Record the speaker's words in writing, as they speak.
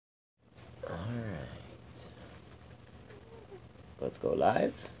Let's go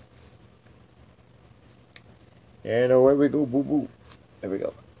live. And away we go, boo boo. There we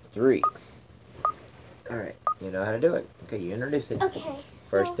go. 3. Alright, you know how to do it. Okay, you introduce it. Okay,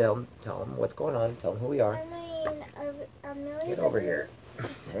 First, tell them what's going on. Tell them who we are. Get over here.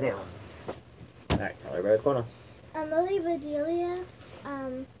 Sit down. Alright, tell everybody what's going on. Amelie Bedelia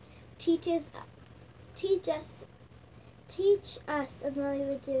teach us Amelie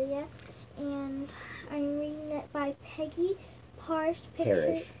Bedelia, and I'm reading it by Peggy Parrish.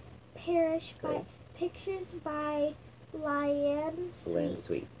 Parrish by pictures by Lynn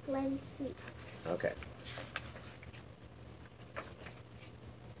Sweet. Okay.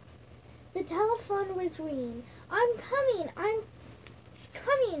 The telephone was ringing. I'm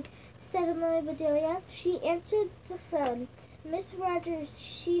coming, said Amelie Bedelia. She answered the phone. Miss Rogers,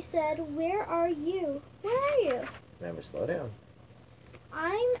 she said, where are you? Remember, slow down.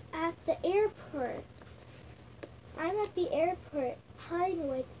 I'm at the airport.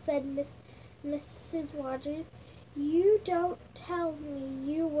 Pinewood, said Mrs. Rogers. You don't tell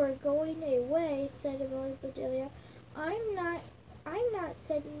me you were going away, said Amelie Bedelia. I'm not,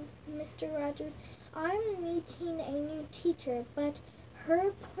 said Mr. Rogers. I'm meeting a new teacher, but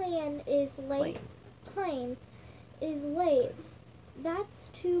her plane is late. That's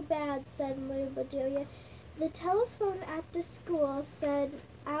too bad, said Amelie Bedelia. The telephone at the school said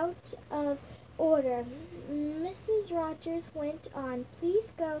out of order. Mrs. Rogers went on.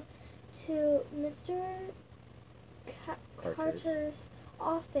 Please go to Mr. Carter's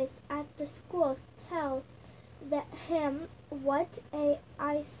office at the school. Tell him what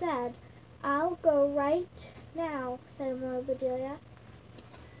I said. I'll go right now, said Amelie Bedelia.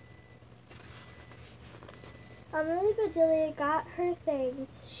 Amelie Bedelia got her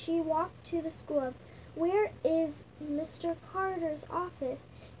things. She walked to the school. Where is Mr. Carter's office?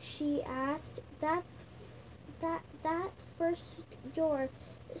 She asked. That first door,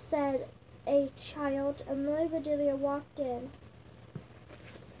 said a child. Amelie Bedelia walked in.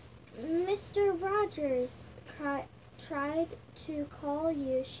 Mr. Rogers tried to call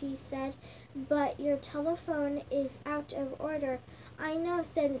you, she said, but your telephone is out of order. I know,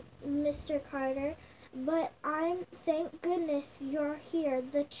 said Mr. Carter, but thank goodness you're here.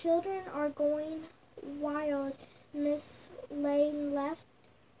 The children are going wild. Miss Lane left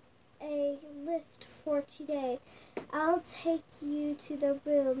a list for today. I'll take you to the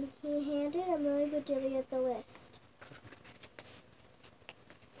room. He handed Amelie Bedelia the list.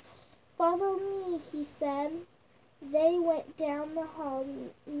 Follow me, he said. They went down the hall.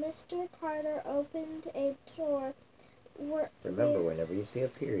 Mr. Carter opened a door. Remember, whenever you see a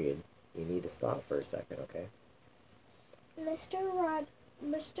period, you need to stop for a second, okay?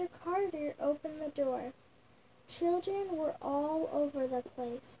 Mr. Carter opened the door. Children were all over the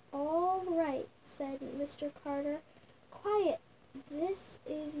place. All right, said Mr. Carter. Quiet. This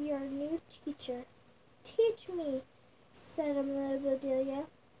is your new teacher. Teach me, said Amelie Bedelia.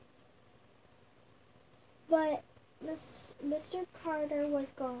 But Mr. Carter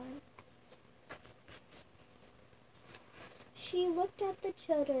was gone. She looked at the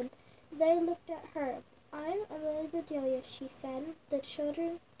children. They looked at her. I'm Amelie Bedelia, she said. The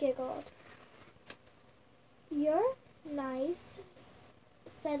children giggled. You're nice,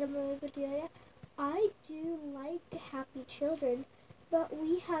 said Amelie Bedelia. I do like happy children, but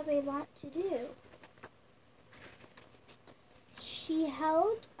we have a lot to do. She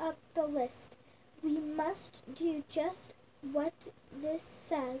held up the list. We must do just what this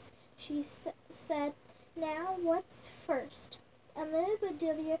says, she said. Now what's first? Amelie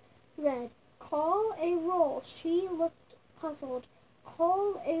Bedelia read, call a roll. She looked puzzled.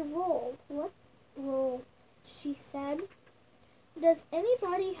 Call a roll? What roll? She said. Does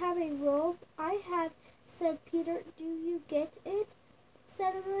anybody have a roll? I have, said Peter. Do you get it?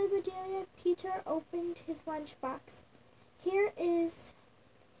 Said Amelie Bedelia. Peter opened his lunchbox. Here it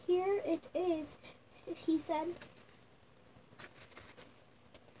is, he said.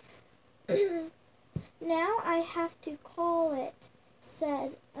 Now I have to call it,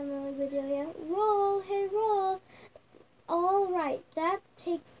 said Amelie Bedelia. Roll, hey, roll. All right, that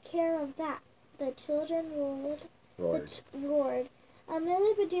takes care of that. The children roared.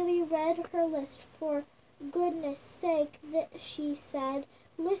 Amelie Bedelia read her list. For goodness sake, she said,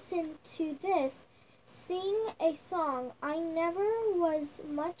 listen to this. Sing a song. I never was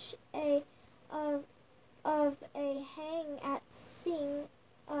much of a hand at singing.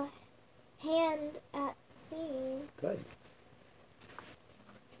 Good.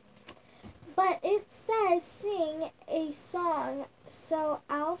 But it says sing a song, so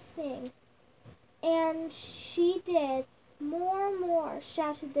I'll sing. And she did. More,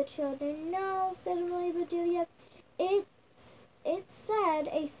 shouted the children. No, said Amelie Bedelia. it said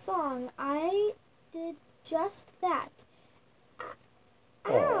a song. I did just that.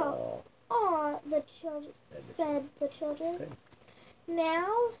 Ow! Aw, said the children. Good.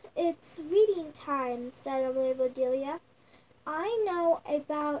 Now it's reading time, said Emily Bedelia. I know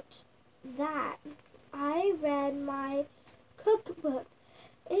about that. I read my cookbook.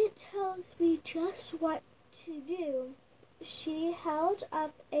 It tells me just what to do. She held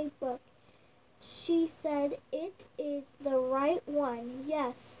up a book. She said, "It is the right one."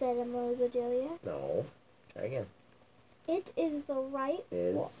 "Yes," said Emily Bedelia. No. Try again. "It is the right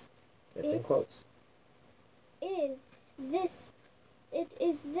one." It's in quotes. It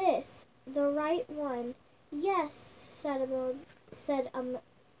is this, the right one. "Yes," said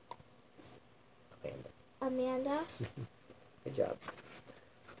Amanda. Good job.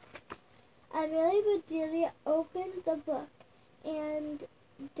 Amelia Bedelia opened the book and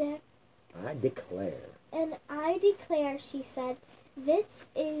I declare. "And I declare," she said, "this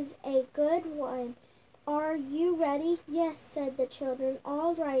is a good one. Are you ready?" "Yes," said the children.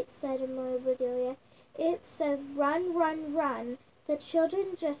 "All right," said Amelia Bedelia. "It says run, run, run." The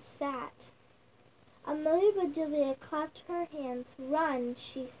children just sat. Amelia Bedelia clapped her hands. "Run,"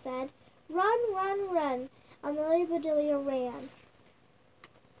 she said. "Run, run, run." Amelia Bedelia ran.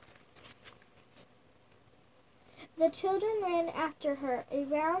 The children ran after her.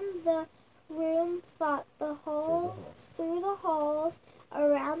 Around the room, through the halls,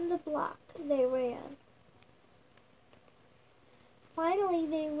 around the block, they ran. Finally,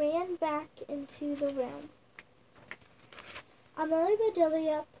 they ran back into the room. Amelia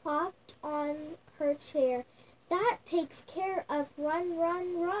Bedelia plopped on her chair. "That takes care of run,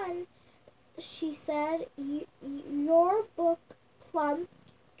 run, run," she said. Your book plum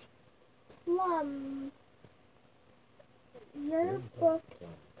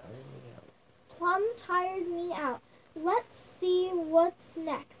tired me out. Let's see what's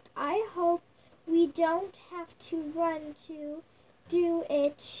next. I hope we don't have to run to do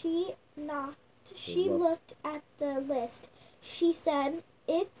it." She looked at the list. She said,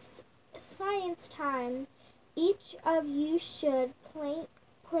 "It's science time. Each of you should plant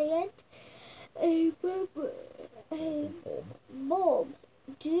a bulb.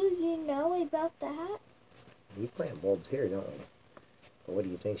 Do you know about that?" We plant bulbs here, don't we? But what do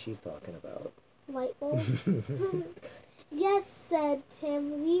you think she's talking about? Light bulbs? "Yes," said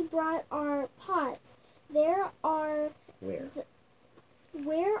Tim. "We brought our pots. Where are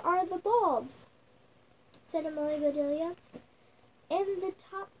the bulbs?" said Amelia Bedelia. "In the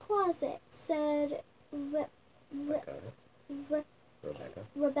top closet," said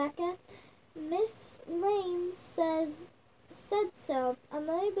Rebecca. "Miss Lane said so."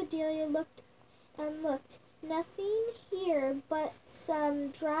 Amelia Bedelia looked and looked. "Nothing here but some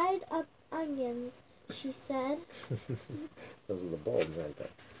dried up onions," she said. Those are the bulbs, aren't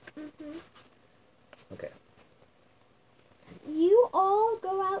they? Mm-hmm. Okay. "You all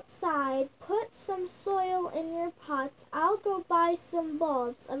go outside. Put some soil in your pots. I'll go buy some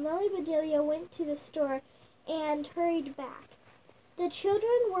bulbs." Amelia Bedelia went to the store and hurried back. The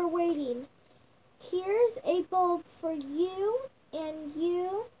children were waiting. "Here's a bulb for you and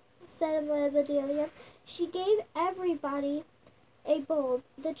you," said Amelia Bedelia. She gave everybody a bulb.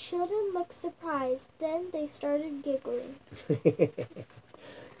 The children looked surprised. Then they started giggling.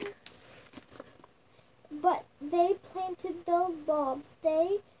 But they planted those bulbs.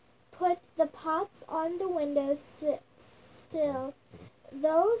 They put the pots on the windows still.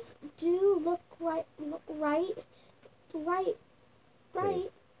 "Those do look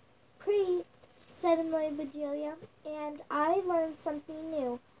pretty," said Amelia Bedelia. "And I learned something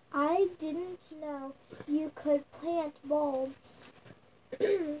new. I didn't know you could plant bulbs."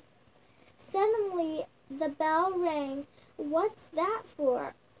 Suddenly the bell rang. "What's that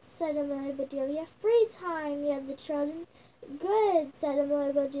for?" said Amelia Bedelia. "Free time," yelled the children. "Good," said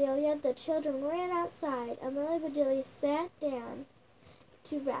Amelia Bedelia. The children ran outside. Amelia Bedelia sat down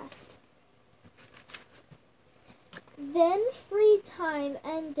to rest. Then free time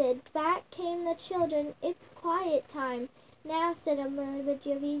ended. Back came the children. "It's quiet time now," said Amelia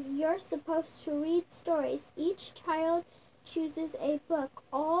Bedelia. "You're supposed to read stories. Each child chooses a book."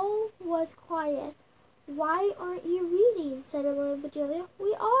 All was quiet. "Why aren't you reading?" said Amelia Bedelia.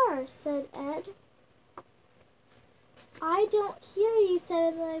 "We are," said Ed. "I don't hear you,"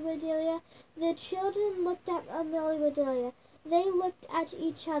 said Amelia Bedelia. The children looked at Amelia Bedelia. They looked at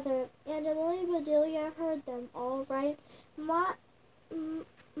each other, and Amelia Bedelia heard them. "All right.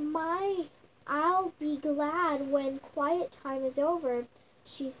 I'll be glad when quiet time is over,"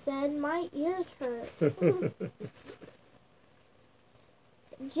 she said. "My ears hurt."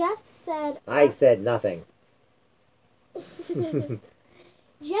 Jeff said... I said nothing.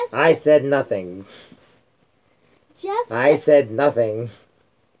 I said nothing. I said nothing.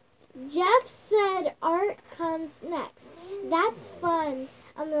 Jeff said art comes next. That's fun.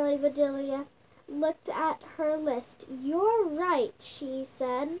 Amelia Bedelia looked at her list. You're right, she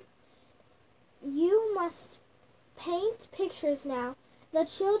said. You must paint pictures now. The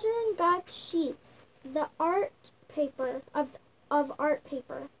children got sheets, the art paper of art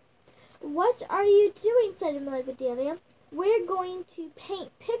paper. What are you doing? Said Amelia Bedelia. We're going to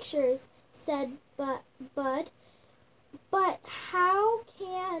paint pictures, said Bud. But how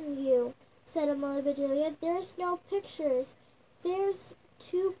can you? Said Amelia Bedelia. There's no pictures. There's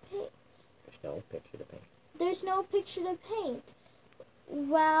no picture to paint. There's no picture to paint.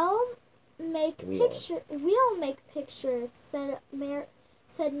 Well, We'll make pictures, said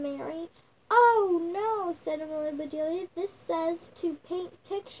Mary. Oh no, said Amelia Bedelia. This says to paint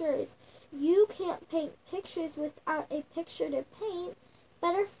pictures. You can't paint pictures without a picture to paint.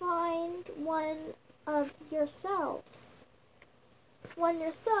 Better find one yourselves.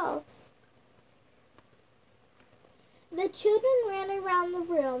 The children ran around the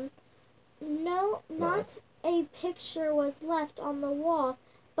room. No, not a picture was left on the wall,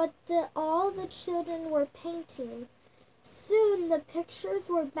 but all the children were painting. Soon the pictures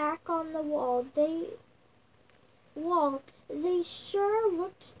were back on the wall. They sure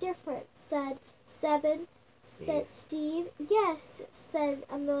looked different, said Steve. Yes, said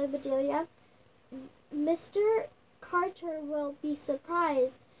Amelia Bedelia. Mr. Carter will be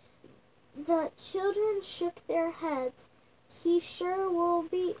surprised. The children shook their heads. He sure will,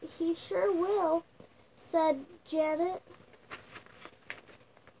 said Janet.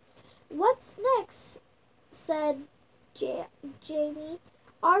 What's next? Said Jamie.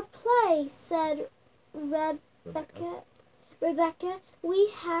 Our play, said Rebecca. We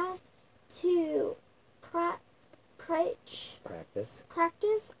have to practice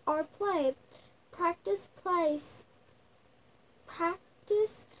our play. Practice play,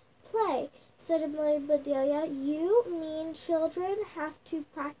 said Amelia Bedelia. You mean children have to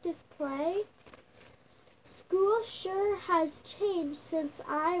practice play? School sure has changed since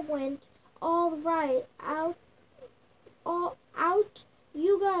I went. All right, out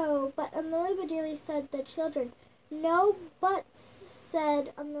you go. But Amelia Bedelia said the children. No buts,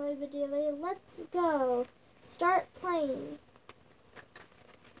 said Amelia Bedelia. Let's go. Start playing.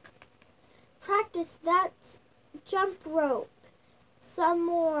 Practice that jump rope. Some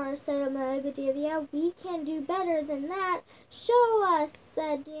more, said Amelia Bedelia. We can do better than that. Show us,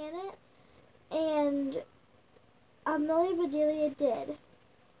 said Janet. And Amelia Bedelia did.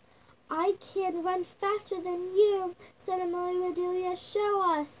 I can run faster than you, said Amelia Bedelia. Show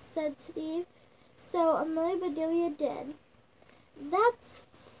us, said Steve. So Amelia Bedelia did. That's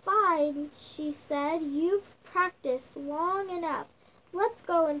fine, she said. You've practiced long enough. Let's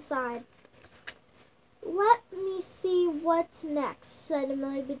go inside. Let me see what's next, said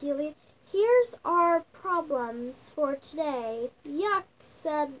Amelia Bedelia. Here's our problems for today. Yuck,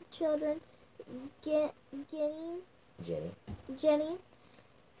 said the children. Jenny.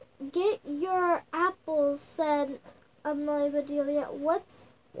 Get your apples, said Amelia Bedelia.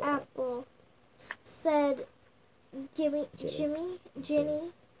 What's apple? Said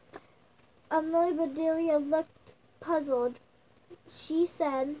Jenny. Amelia Bedelia looked puzzled. She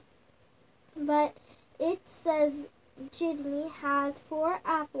said, but it says Jenny has 4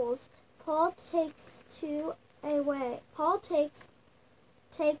 apples. Paul takes 2 away. Paul takes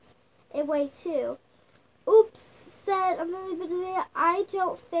away 2. Oops, said Amelia Bedelia. I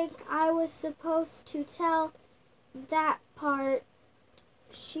don't think I was supposed to tell that part.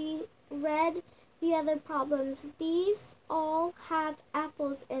 She read the other problems. These all have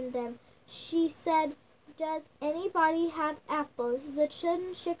apples in them. She said, does anybody have apples? The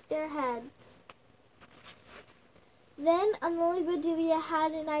children shook their heads. Then Amelia Bedelia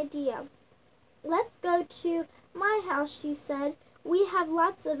had an idea. Let's go to my house, she said. We have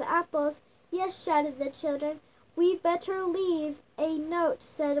lots of apples. Yes, shouted the children. We better leave a note,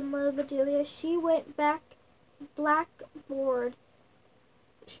 said Amelia Bedelia. She went back blackboard.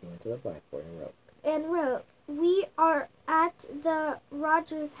 She went to the blackboard and wrote. We are at the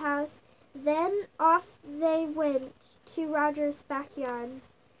Rogers house. Then off they went to Roger's backyard.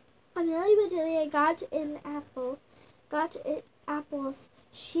 Amelia Bedelia got apples.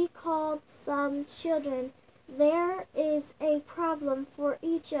 She called some children. There is a problem for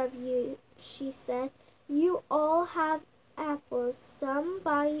each of you, she said. You all have apples.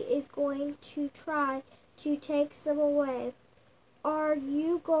 Somebody is going to try to take some away. Are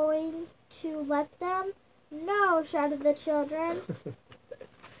you going to let them? No, shouted the children.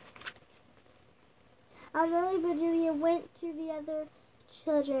 Amelia Bedelia went to the other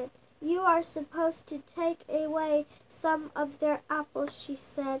children. You are supposed to take away some of their apples, she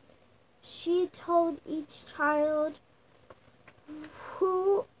said. She told each child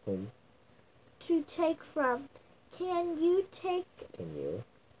who to take from. Can you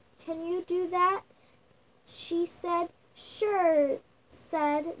do that? She said. Sure,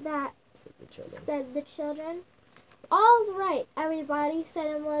 said the children. All right, everybody, said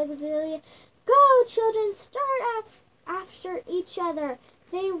Amelia Bedelia. Go, children, start after each other.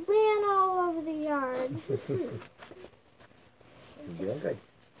 They ran all over the yard. You're doing good.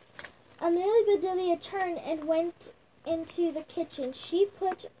 Amelia Bedelia turned and went into the kitchen. She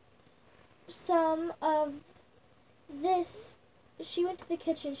put some of this. She went to the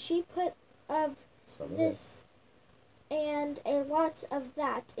kitchen. She put of this and a lot of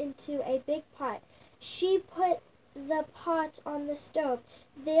that into a big pot. She put the pot on the stove.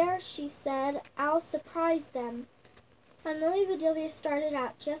 There, she said, I'll surprise them. Amelia Bedelia started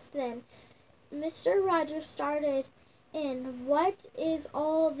out just then. Mr. Rogers started in. What is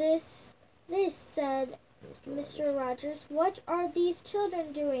all this? This, said Mr. Rogers. What are these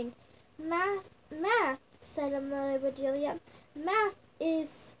children doing? Math, said Amelia Bedelia. Math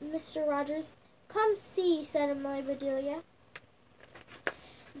is Mr. Rogers. Come see, said Amelia Bedelia.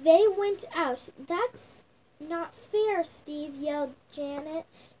 They went out. That's not fair, Steve, yelled Janet.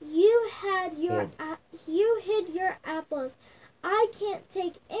 You hid your apples. I can't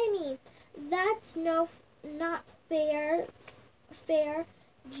take any. That's not fair,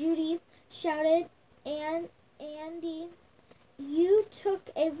 Judy shouted. And Andy, you took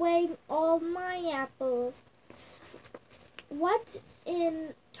away all my apples. What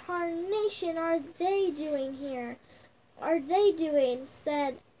in tarnation are they doing here?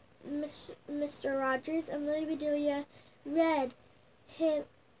 Said Mr. Rogers. Amelia Bedelia read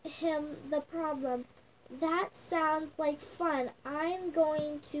him the problem. That sounds like fun. I'm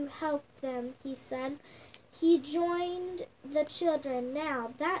going to help them, he said. He joined the children.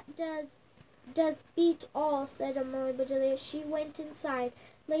 Now, that does beat all, said Amelia Bedelia. She went inside.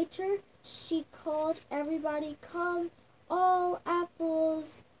 Later, she called everybody, come, all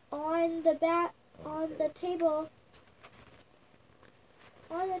apples on the table.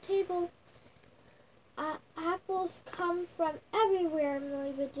 On the table. Apples come from everywhere,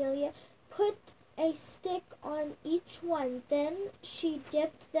 Amelia Bedelia. Put a stick on each one. Then she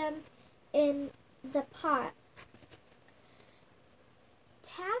dipped them in the pot.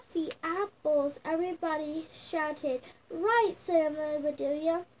 Taffy apples, everybody shouted. Right, said Amelia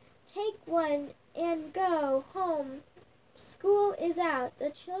Bedelia. Take one and go home. School is out. The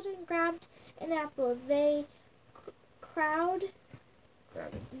children grabbed an apple. They crowded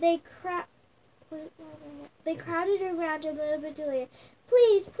around Amelia Bedelia.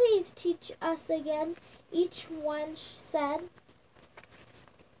 Please, please teach us again, each one said.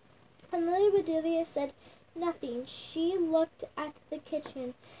 Amelia Bedelia said nothing. She looked at the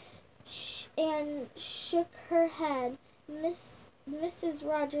kitchen and shook her head. Mrs.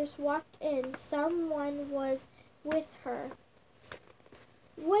 Rogers walked in. Someone was with her.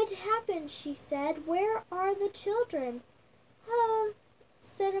 What happened? She said. Where are the children? Home,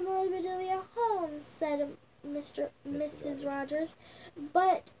 said Amelia Bedelia. Home, said Mrs. Rogers.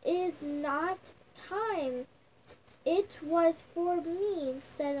 But is not time. It was for me,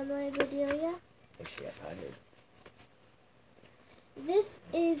 said Amelia Bedelia. I think she got tired. This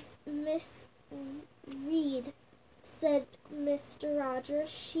is Miss Reed, said Mr. Rogers.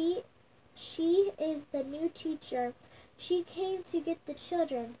 She is the new teacher. She came to get the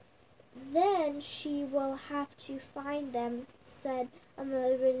children. Then she will have to find them, said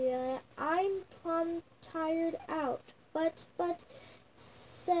Amelia Bedelia. I'm plumb tired out. But,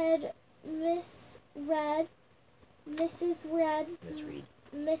 said Miss Reed.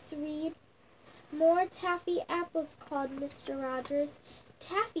 More taffy apples, called Mr. Rogers.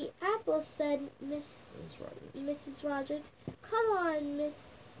 Taffy apples, said Mrs. Rogers. Come on,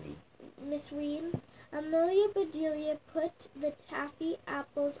 Miss Reed. Amelia Bedelia put the taffy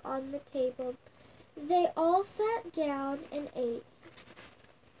apples on the table. They all sat down and ate.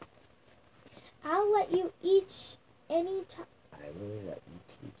 I'll let you each any time.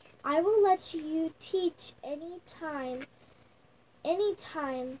 I will let you teach any time,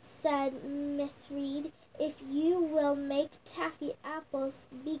 said Miss Reed. If you will make taffy apples,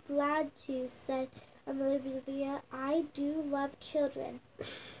 be glad to, said Amelia Bedelia. I do love children.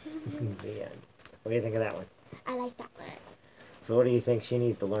 The end. What do you think of that one? I like that one. So what do you think she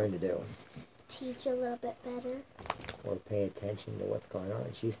needs to learn to do? Teach a little bit better. Or pay attention to what's going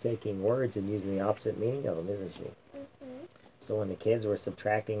on. She's taking words and using the opposite meaning of them, isn't she? Mm-hmm. So when the kids were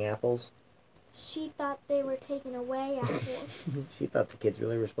subtracting apples, She thought they were taking away apples. She thought the kids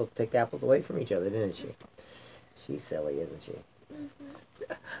really were supposed to take the apples away from each other, didn't she? She's silly, isn't she?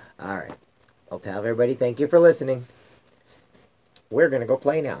 Mm-hmm. All right. I'll tell everybody thank you for listening. We're going to go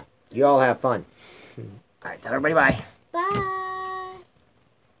play now. You all have fun. All right, tell everybody bye. Bye.